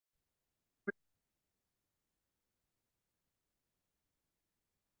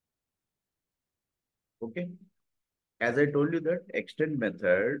Okay. As I told you that extend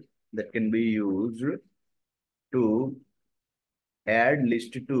method that can be used to add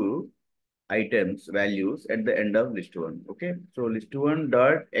list to items values at the end of list one. Okay. So list one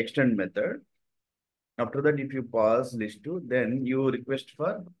dot extend method. After that, if you pass list two, then you request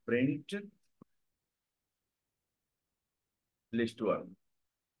for print list one.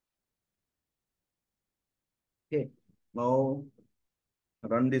 Okay. Now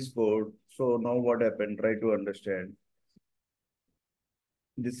run this code. So now what happened? Try to understand.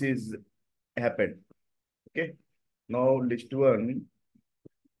 This is happened. Okay. Now list two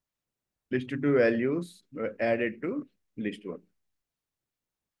values were added to list one.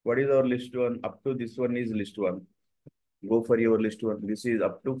 What is our list one? Up to this one is list one. Go for your list one. This is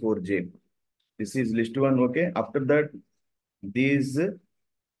up to 4J. This is list one. Okay. After that, these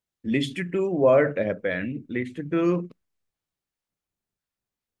list two what happened? List two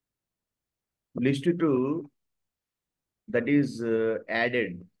that is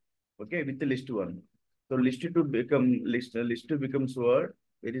added. Okay, with the list one. So list two become list two becomes what?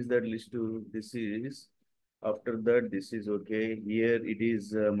 Where is that list two? This is after that. This is okay. Here it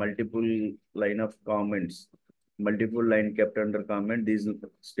is multiple line of comments, multiple line kept under comment. This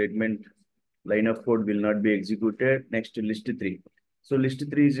statement line of code will not be executed. Next list three. So list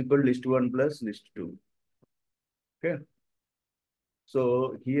three is equal to list one plus list two. Okay.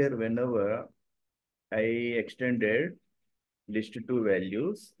 So here whenever I extended list two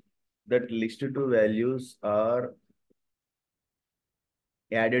values, that list two values are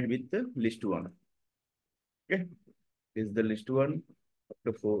added with the list one. Okay, is the list one up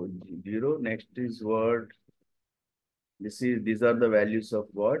to 4 0. Next is what? These are the values of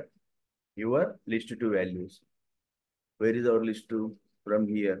what? Your list two values. Where is our list two? From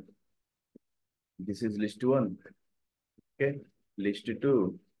here. This is list one. Okay, list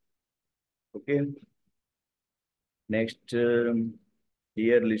two. Okay. Next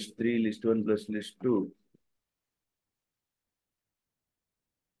here list three, list one plus list two.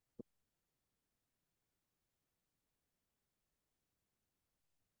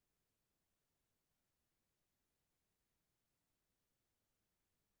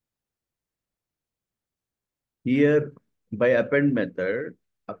 Here by append method,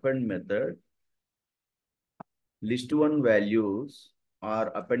 list one values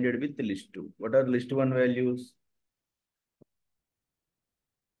are appended with list two. What are list one values?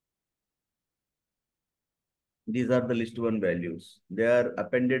 These are the list one values. They are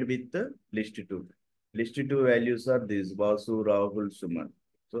appended with the list two. List two values are these: Vasu, Rahul, Suman.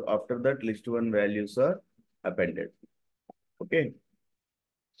 So after that, list one values are appended. Okay.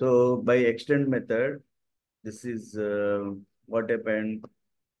 So by extend method, this is what happened.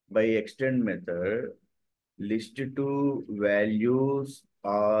 By extend method, list two values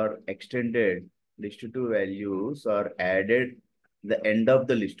are extended. List two values are added the end of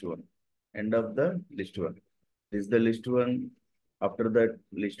the list one. End of the list one. This is the list one. After that,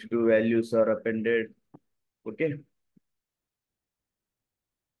 list two values are appended. Okay.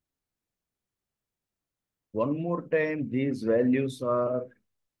 One more time, these values are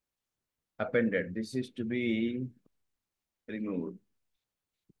appended. This is to be removed.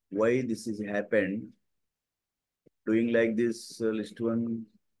 Why this is happened? Doing like this list one.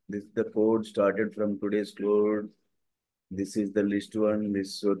 This the code started from today's code. This is the list one.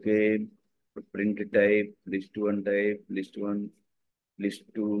 This is okay. Print type, list one type, list one, list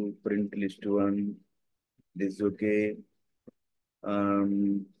two, print list one. This is okay.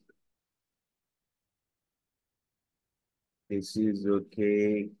 This is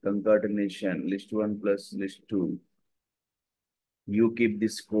okay. Concatenation, list one plus list two. You keep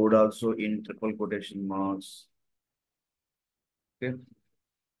this code also in triple quotation marks. Okay.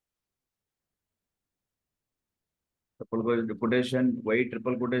 Triple quotation, why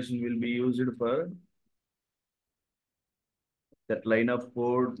triple quotation will be used for that line of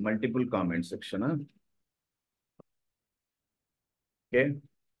code, multiple comment section. Huh? Okay.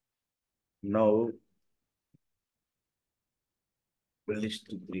 Now,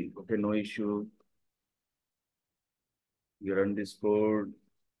 list three. Okay, no issue. You run this code.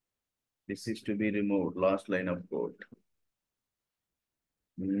 This is to be removed. Last line of code.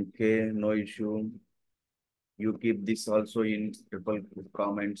 Okay, no issue. You keep this also in triple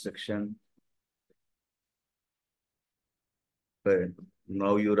comment section. Okay.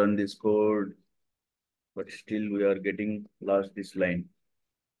 Now you run this code, but still we are getting lost this line.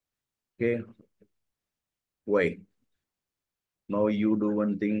 Okay. Why? Now you do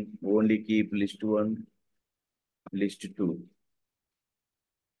one thing, only keep list one, list two.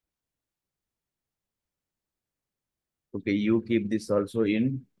 Okay, you keep this also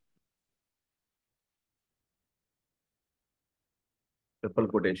in triple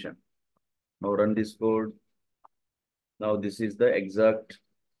quotation. Now run this code. Now this is the exact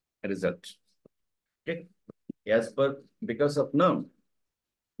result. Okay. As per, because of now,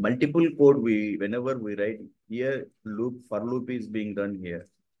 multiple code whenever we write here, for loop is being done here.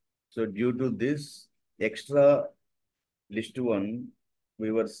 So due to this extra list one,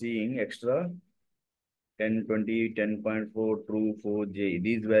 we were seeing extra 10, 20, 10.4, true, 4J.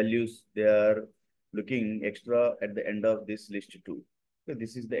 These values, they are looking extra at the end of this list two. So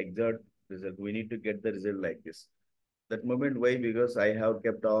this is the exact result. We need to get the result like this. That moment, why? Because I have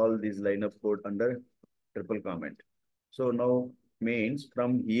kept all these line of code under triple comment. So now means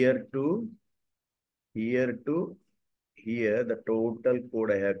from here to here to here, the total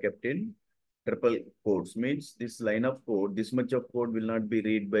code I have kept in triple quotes. Means this line of code, this much of code will not be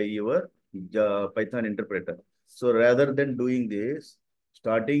read by your Python interpreter. So rather than doing this,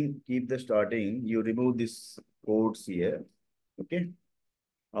 keep the starting, you remove this codes here. Okay.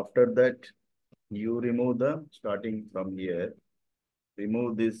 After that, you remove the starting from here.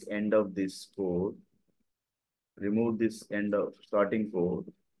 Remove this end of this code. Remove this end of starting code.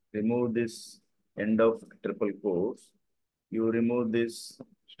 Remove this end of triple quotes. You remove this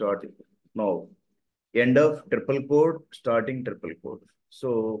starting. Now, end of triple quote, starting triple quote.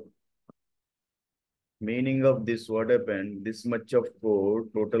 So, meaning of this, what happened? This much of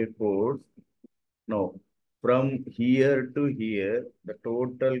code, total code. Now, from here to here, the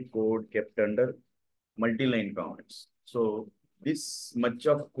total code kept under multi-line comments. So, this much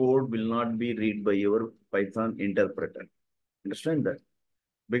of code will not be read by your Python interpreter. Understand that?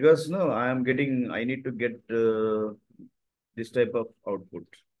 Because no, I need to get this type of output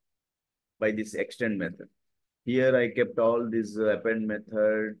by this extend method. Here I kept all this append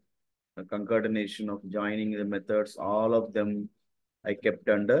method, concatenation of joining the methods, all of them I kept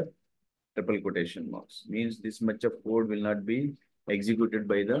under triple quotation marks. Means this much of code will not be executed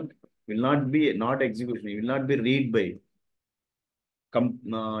by not execution, it will not be read by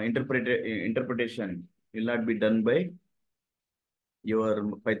interpretation will not be done by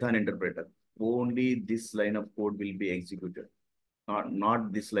your Python interpreter. Only this line of code will be executed.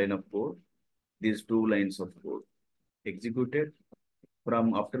 Not this line of code, these two lines of code executed.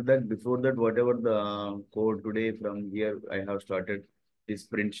 From after that, before that, whatever the code today from here, I have started. This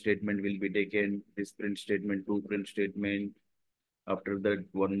print statement will be taken. This print statement, two print statement. After that,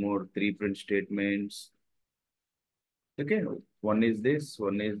 one more, three print statements. Okay, one is this,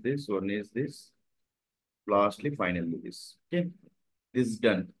 one is this, one is this. Lastly, finally this. Okay, this is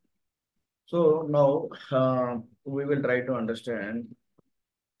done. So now we will try to understand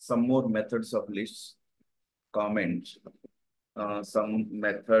some more methods of lists, comments, some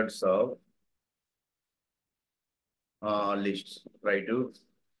methods of lists. Try to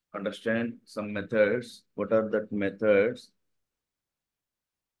understand some methods. What are the methods?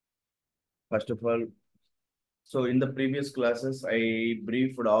 First of all, so in the previous classes, I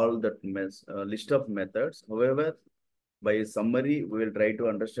briefed all that list of methods. However, by summary, we will try to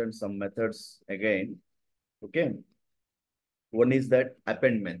understand some methods again. Okay. One is that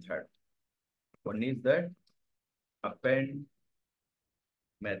append method. One is that append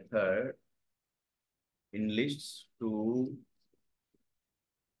method in lists to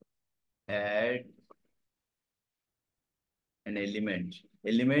add an element.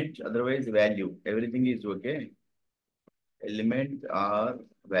 Element, otherwise value. Everything is okay. Element or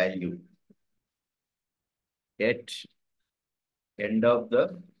value at end of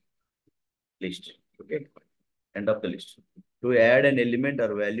the list. Okay. End of the list. To add an element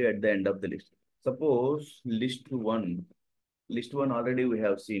or value at the end of the list. Suppose list one already we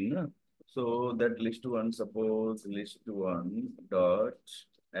have seen. No? So that list one, suppose list one dot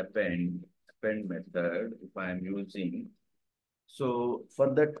append method, if I am using. So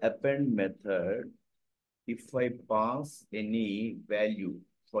for that append method, if I pass any value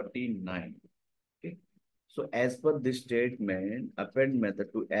 49, okay. So as per this statement, append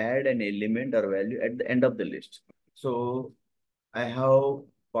method to add an element or value at the end of the list. So I have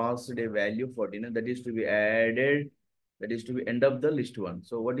passed a value 49 that is to be added, that is to be end of the list one.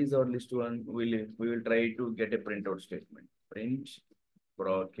 So what is our list one? We will try to get a printout statement. Print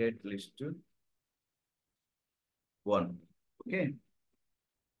bracket list one. Okay.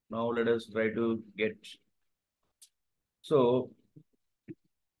 Now let us try to get. So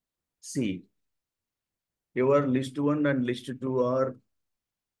see, your list one and list two are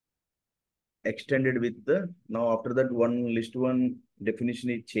extended with the, now after that one list one definition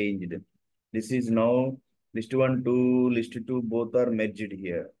is changed. This is now list one, list two, both are merged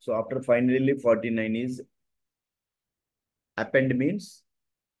here. So after finally 49 is append means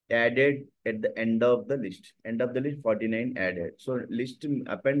added at the end of the list. End of the list 49 added. So list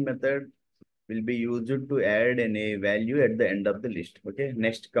append method will be used to add any value at the end of the list. Okay.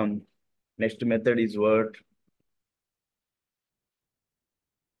 Next method is what?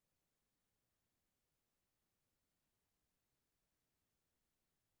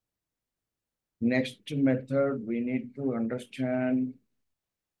 Next method we need to understand.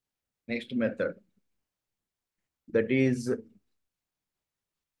 Next method, that is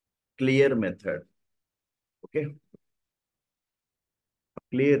clear method. Okay.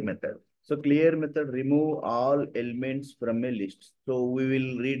 Clear method. So clear method remove all elements from a list. So we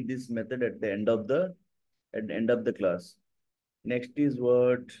will read this method at the end of the class. Next is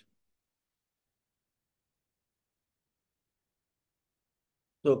what?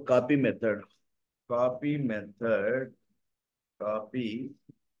 So copy method. Copy method. Copy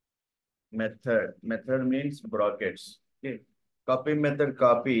method. Method means brackets. Okay. Copy method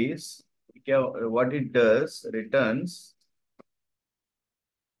copies. Okay, what it does, returns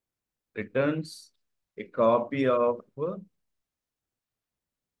a copy of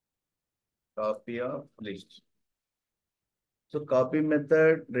list. So copy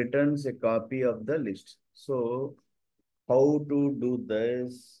method returns a copy of the list. So how to do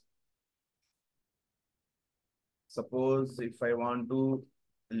this? Suppose if I want to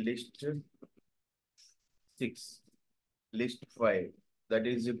list 6, list 5, that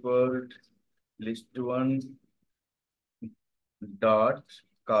is equal to list 1 dot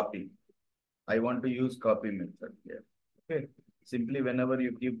copy. I want to use copy method here. Okay. Simply whenever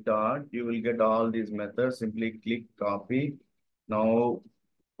you keep dot, you will get all these methods. Simply click copy. Now,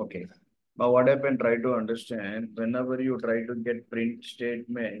 okay. Now what happened? Try to understand. Whenever you try to get print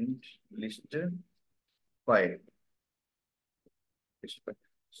statement, list 5.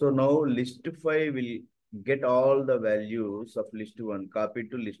 So now list 5 will get all the values of list 1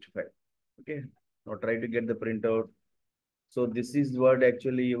 copied to list 5. Okay. Now try to get the printout. So this is what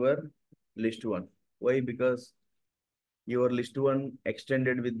actually your list 1. Why? Because your list 1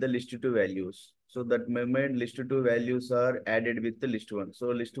 extended with the list 2 values. So that moment list 2 values are added with the list 1. So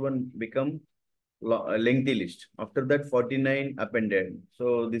list 1 become a lengthy list. After that 49 appended.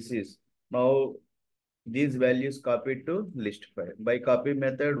 So this is now these values copied to list 5. By copy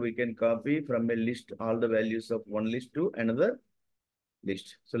method, we can copy from a list all the values of one list to another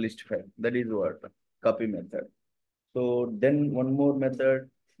list. So list 5. That is what? Copy method. So then one more method,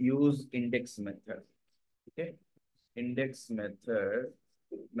 use index method. Okay. Index method.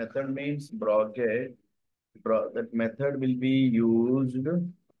 Method means bracket. That method will be used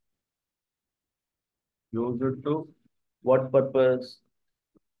to what purpose?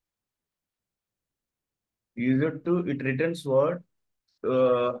 It returns what?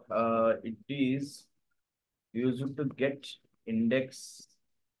 It is used to get index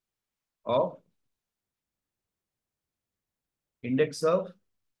of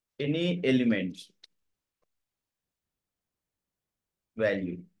any element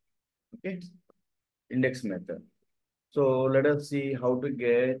value. Okay. Index method. So let us see how to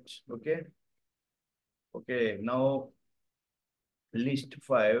get. Okay. Okay. Now list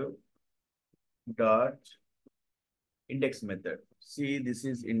 5 dot index method. See, this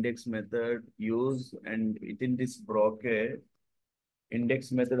is index method use, and within this bracket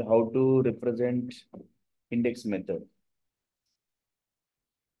index method, how to represent index method.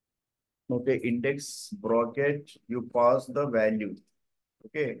 Okay, index bracket, you pass the value.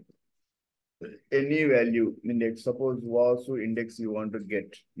 Okay, any value index. Suppose Vasu index you want to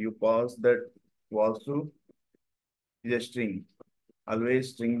get, you pass that Vasu is a string. Always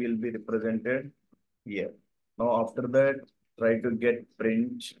string will be represented here. Now after that, try to get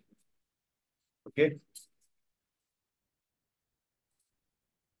print. Okay,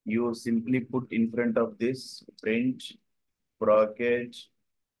 you simply put in front of this print bracket.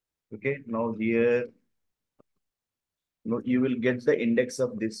 Okay, now here, no, you will get the index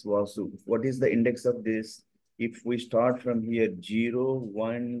of this Vasu. What is the index of this? If we start from here, 0,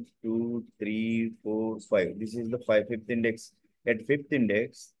 1, 2, 3, 4, 5. This is the fifth index. At fifth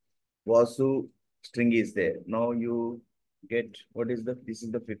index, Vasu string is there. Now you get this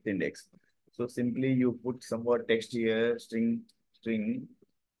is the fifth index. So simply you put some more text here, string,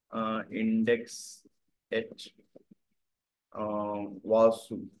 index at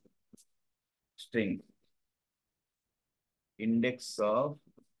Vasu string, index of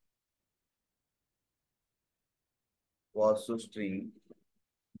Vasu string.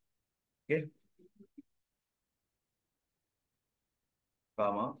 Okay,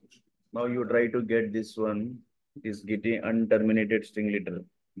 comma. Now you try to get this one is getting unterminated string literal.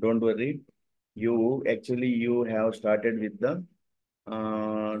 Don't worry. You have started with the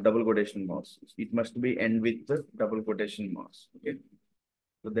double quotation marks. It must be end with the double quotation marks. Okay.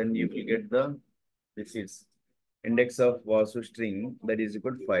 So then you will get this is index of Vasu string that is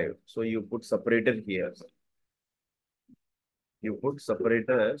equal to 5. So you put separator here. You put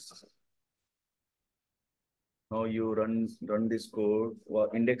separators. Now you run this code.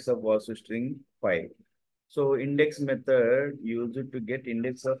 Index of Vasu string 5. So index method used to get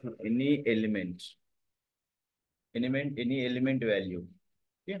index of any element. Any element value.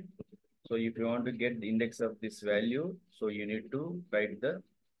 Okay. So if you want to get the index of this value, so you need to write the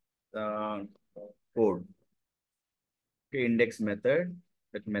uh, code. Okay, index method.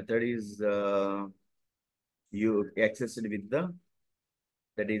 That method is you accessed with the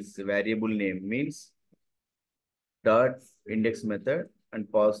that is variable name means dot index method and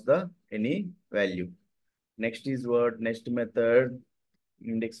pass the any value. Next is what? Next method,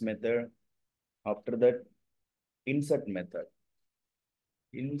 index method. After that, insert method.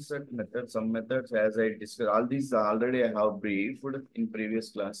 Insert method, some methods as I discussed, all these already I have briefed in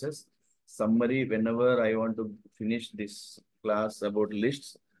previous classes. Summary, whenever I want to finish this class about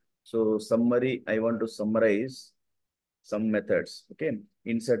lists. So summary, I want to summarize some methods. Okay,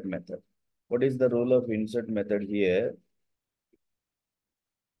 insert method. What is the role of insert method here?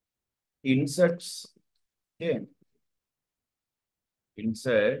 Inserts, okay,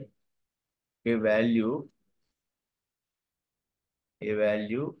 insert a value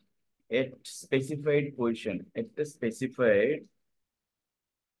at specified position, at the specified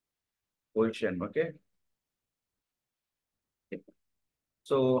position. Okay.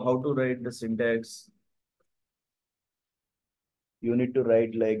 So how to write the syntax? You need to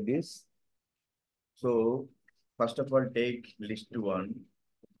write like this. So first of all, take list one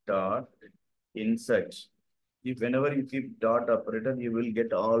dot insert. If whenever you keep dot operator, you will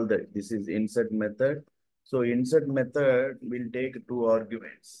get all that. This is insert method. So insert method will take two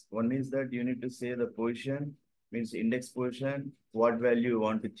arguments. One is that you need to say the position, means index position, what value you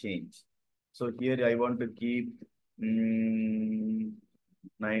want to change. So here I want to keep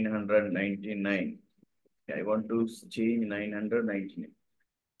 999. I want to change 999.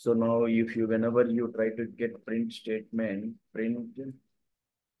 So now if you, whenever you try to get print statement, print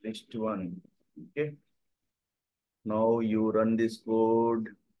list one, okay. Now you run this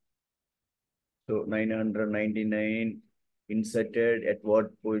code. So 999 inserted at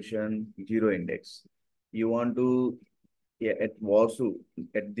what position? 0 index. You want to, yeah, at Vasu,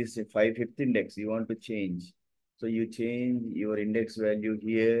 at this 5th index, you want to change. So you change your index value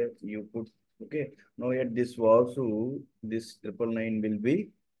here, you put, okay. Now at this Vasu, this 999 will be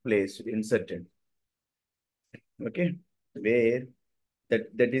placed, inserted. Okay. Where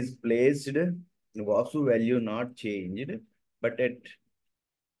that is placed, Vasu value not changed, but at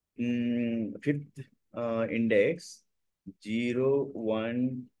 5th index 0,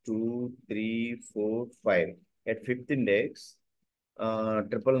 1, 2, 3, 4, 5. At 5th index,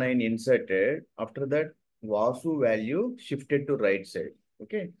 999 inserted. After that, Vasu value shifted to right side.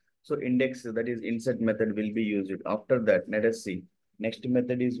 Okay. So index, that is insert method will be used. After that, let us see. Next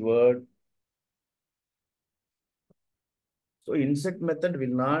method is what? So insert method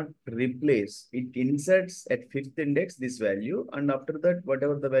will not replace. It inserts at 5th index this value, and after that,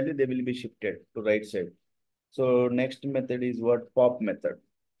 whatever the value, they will be shifted to right side. So next method is what? Pop method.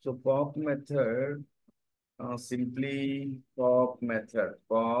 So pop method, simply pop method,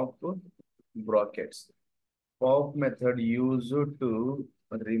 pop brackets. Pop method used to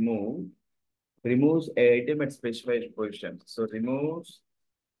removes a item at specified position. So removes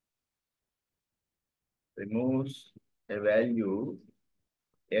a value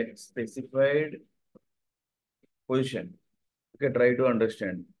at specified position. Okay, try to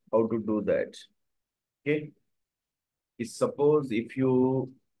understand how to do that. Okay, is suppose if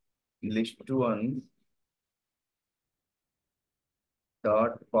you list one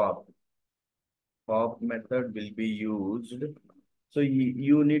dot pop method will be used. So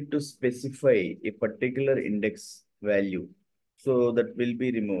you need to specify a particular index value. So that will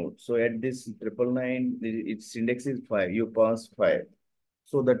be removed. So at this 999, its index is 5. You pass 5.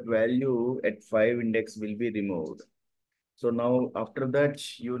 So that value at 5 index will be removed. So now after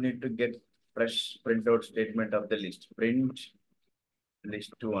that, you need to get fresh printout statement of the list. Print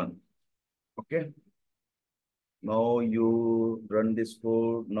list one. Okay. Now you run this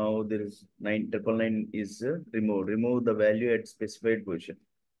code. Now there is 999 is removed. Remove the value at specified position.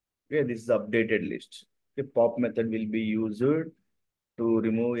 Okay, this is updated list. The pop method will be used to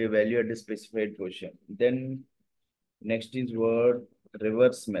remove a value at a specified position. Then next is what?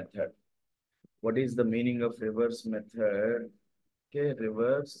 Reverse method. What is the meaning of reverse method? Okay,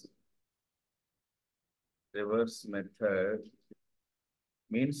 reverse method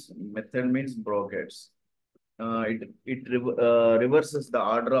means method means brackets. Reverses the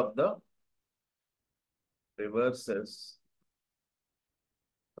order of the reverses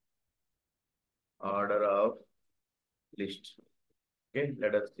order of list. Okay,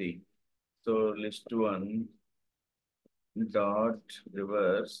 let us see. So list one dot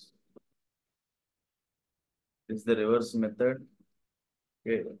reverse is the reverse method.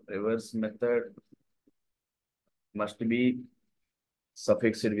 Okay, reverse method must be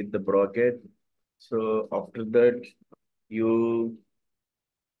suffixed with the bracket. So after that, you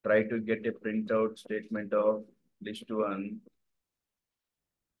try to get a printout statement of list one.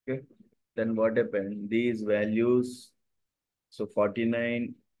 Okay, then what happened? These values, so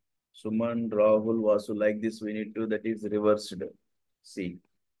 49, Suman, Rahul, Vasu, like this we need to, that is reversed. See,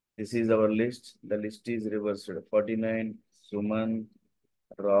 this is our list. The list is reversed. 49, Suman,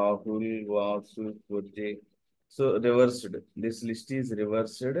 Rahul, Vasu, Purje. So reversed. This list is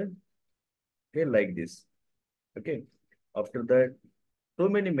reversed. Okay, like this. Okay. After that, so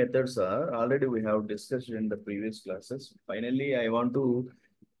many methods are already we have discussed in the previous classes. Finally, I want to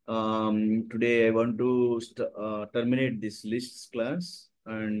today I want to terminate this lists class,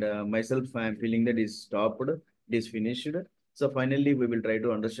 and myself I am feeling that is stopped, it is finished. So finally, we will try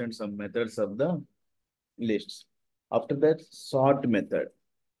to understand some methods of the lists. After that, sort method.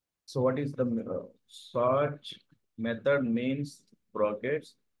 So what is the sort method means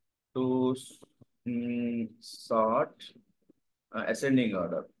brackets to sort ascending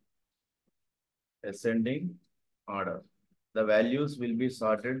order. Ascending order. The values will be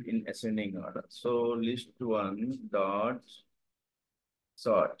sorted in ascending order. So list one dot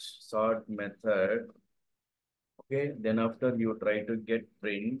sort method. Okay, then after you try to get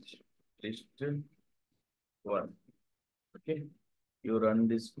print list one. Okay, you run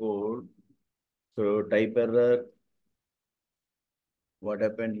this code. So type error. What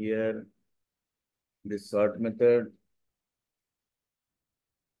happened here? This sort method.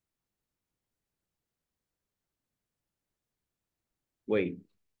 Wait,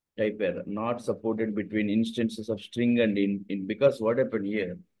 type error not supported between instances of string and in because what happened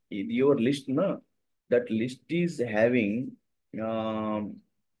here? In your list, no, that list is having um,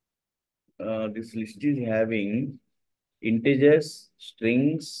 this list is having integers,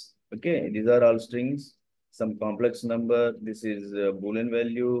 strings. Okay, these are all strings. Some complex number. This is a Boolean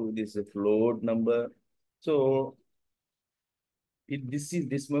value. This is a float number. So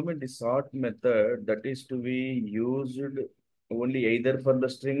this moment the sort method that is to be used only either for the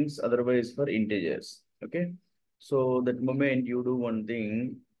strings, otherwise for integers. Okay. So that moment you do one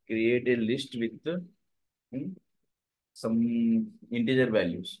thing, create a list with some integer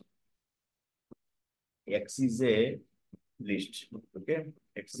values. X is a list. Okay.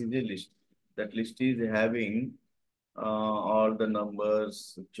 X is a list. That list is having all the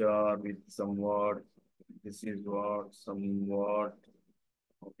numbers which are with somewhat. This is what, somewhat.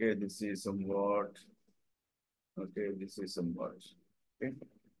 Okay, this is somewhat. Okay, this is somewhat. Okay.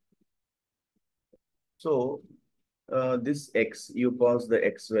 So this X, you pass the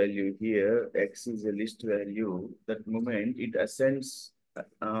X value here. X is a list value. That moment it ascends,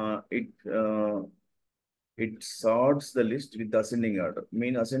 it sorts the list with ascending order.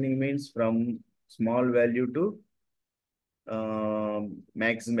 Ascending means from small value to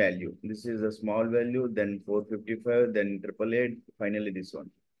max value. This is a small value, then 455, then 888, finally this one.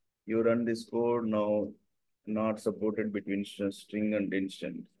 You run this code now, not supported between string and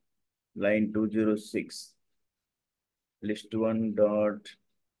instant. Line 206, list one dot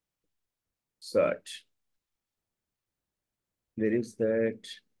search. There is that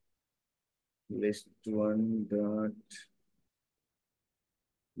list one dot.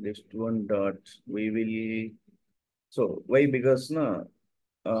 We will. So why? Because no,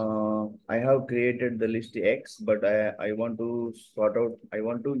 I have created the list X, but I want to sort out. I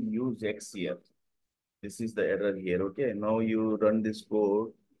want to use X here. This is the error here. Okay. Now you run this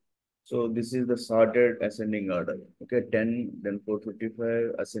code. So this is the sorted ascending order. Okay, 10, then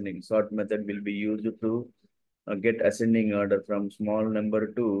 455 ascending. Sort method will be used to get ascending order from small number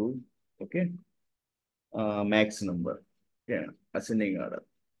to, okay, max number. Yeah, ascending order.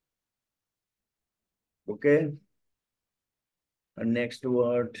 Okay, and next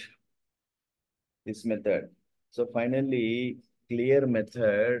word, this method. So finally, clear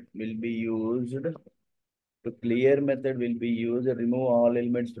method will be used. To clear method will be used to remove all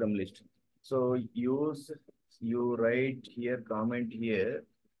elements from list. So you write here, comment here,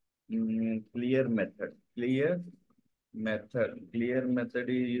 clear method. Clear method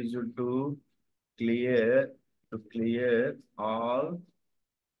is used clear to clear all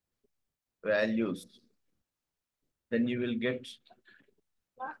values. Then you will get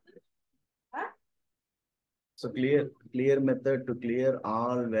So clear method to clear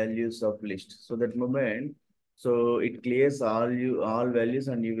all values of list. So that moment, so it clears all values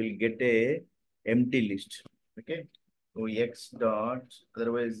and you will get a empty list. Okay. So x dot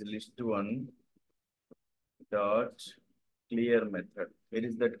otherwise list one dot clear method. Where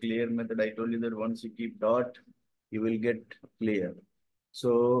is that clear method? I told you that once you keep dot, you will get clear.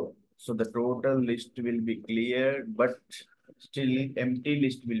 So the total list will be cleared, but still empty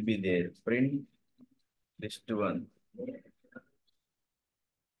list will be there. Print list one.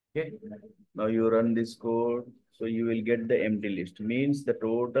 Okay. Now you run this code, so you will get the empty list. Means the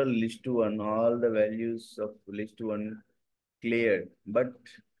total list one, all the values of list one cleared, but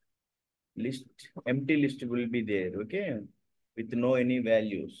list empty list will be there. Okay, with no any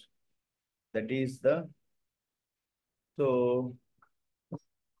values. That is the so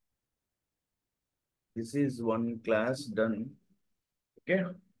this is one class done. Okay.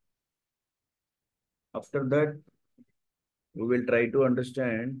 After that, we will try to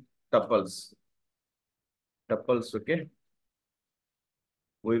understand tuples. Tuples. Okay.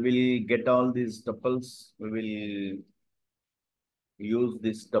 We will get all these tuples. We will use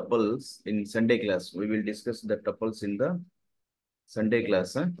these tuples in Sunday class. We will discuss the tuples in the Sunday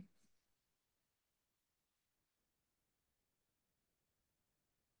class. Huh?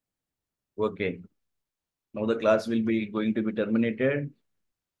 Okay. Now the class will be going to be terminated.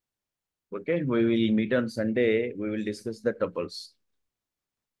 Okay. We will meet on Sunday. We will discuss the tuples.